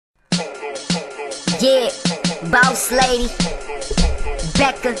Yeah, boss lady,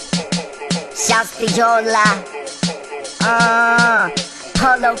 BECCA, shouts to YOLA.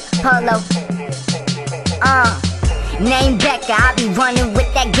 Polo, name BECCA, I be running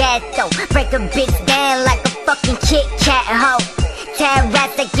with that gas though. Break a bitch down like a fucking Kit Kat hoe. Tell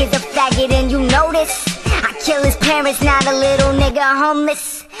RATHSACK is a faggot and you know this. I kill his parents, not a little nigga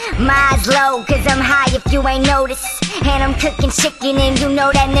homeless. My eyes low, cause I'm high if you ain't noticed. And I'm cooking chicken and you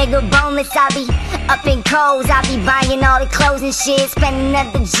know that nigga boneless. I be up in KOHLS, I be buying all the clothes and shit. Spend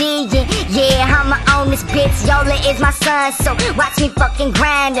another G, yeah, I'ma own this bitch. YOLA is my son, so watch me fucking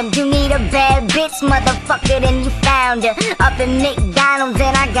grind him. You need a bad bitch, motherfucker, then you found her. Up in McDonald's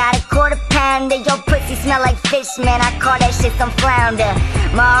and I got a quarter pounder. Your pussy smell like fish, man, I call that shit some flounder.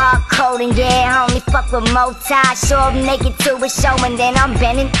 My heart cold and yeah, I only fuck with MOTAAA. Show up naked to a show and then I'm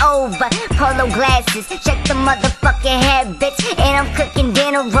bending over. Polo glasses, check the motherfucking head, bitch. And I'm cooking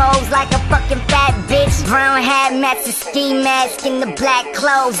dinner rolls like a fucking fat bitch. Brown hat match the ski mask in the black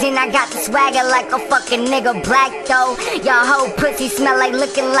clothes. And I got the swagger like a fucking nigga black though. Y'all whole pussy smell like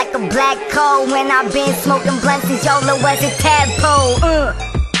looking like a black coal. When I been smoking blunts since YOLA was a tadpole.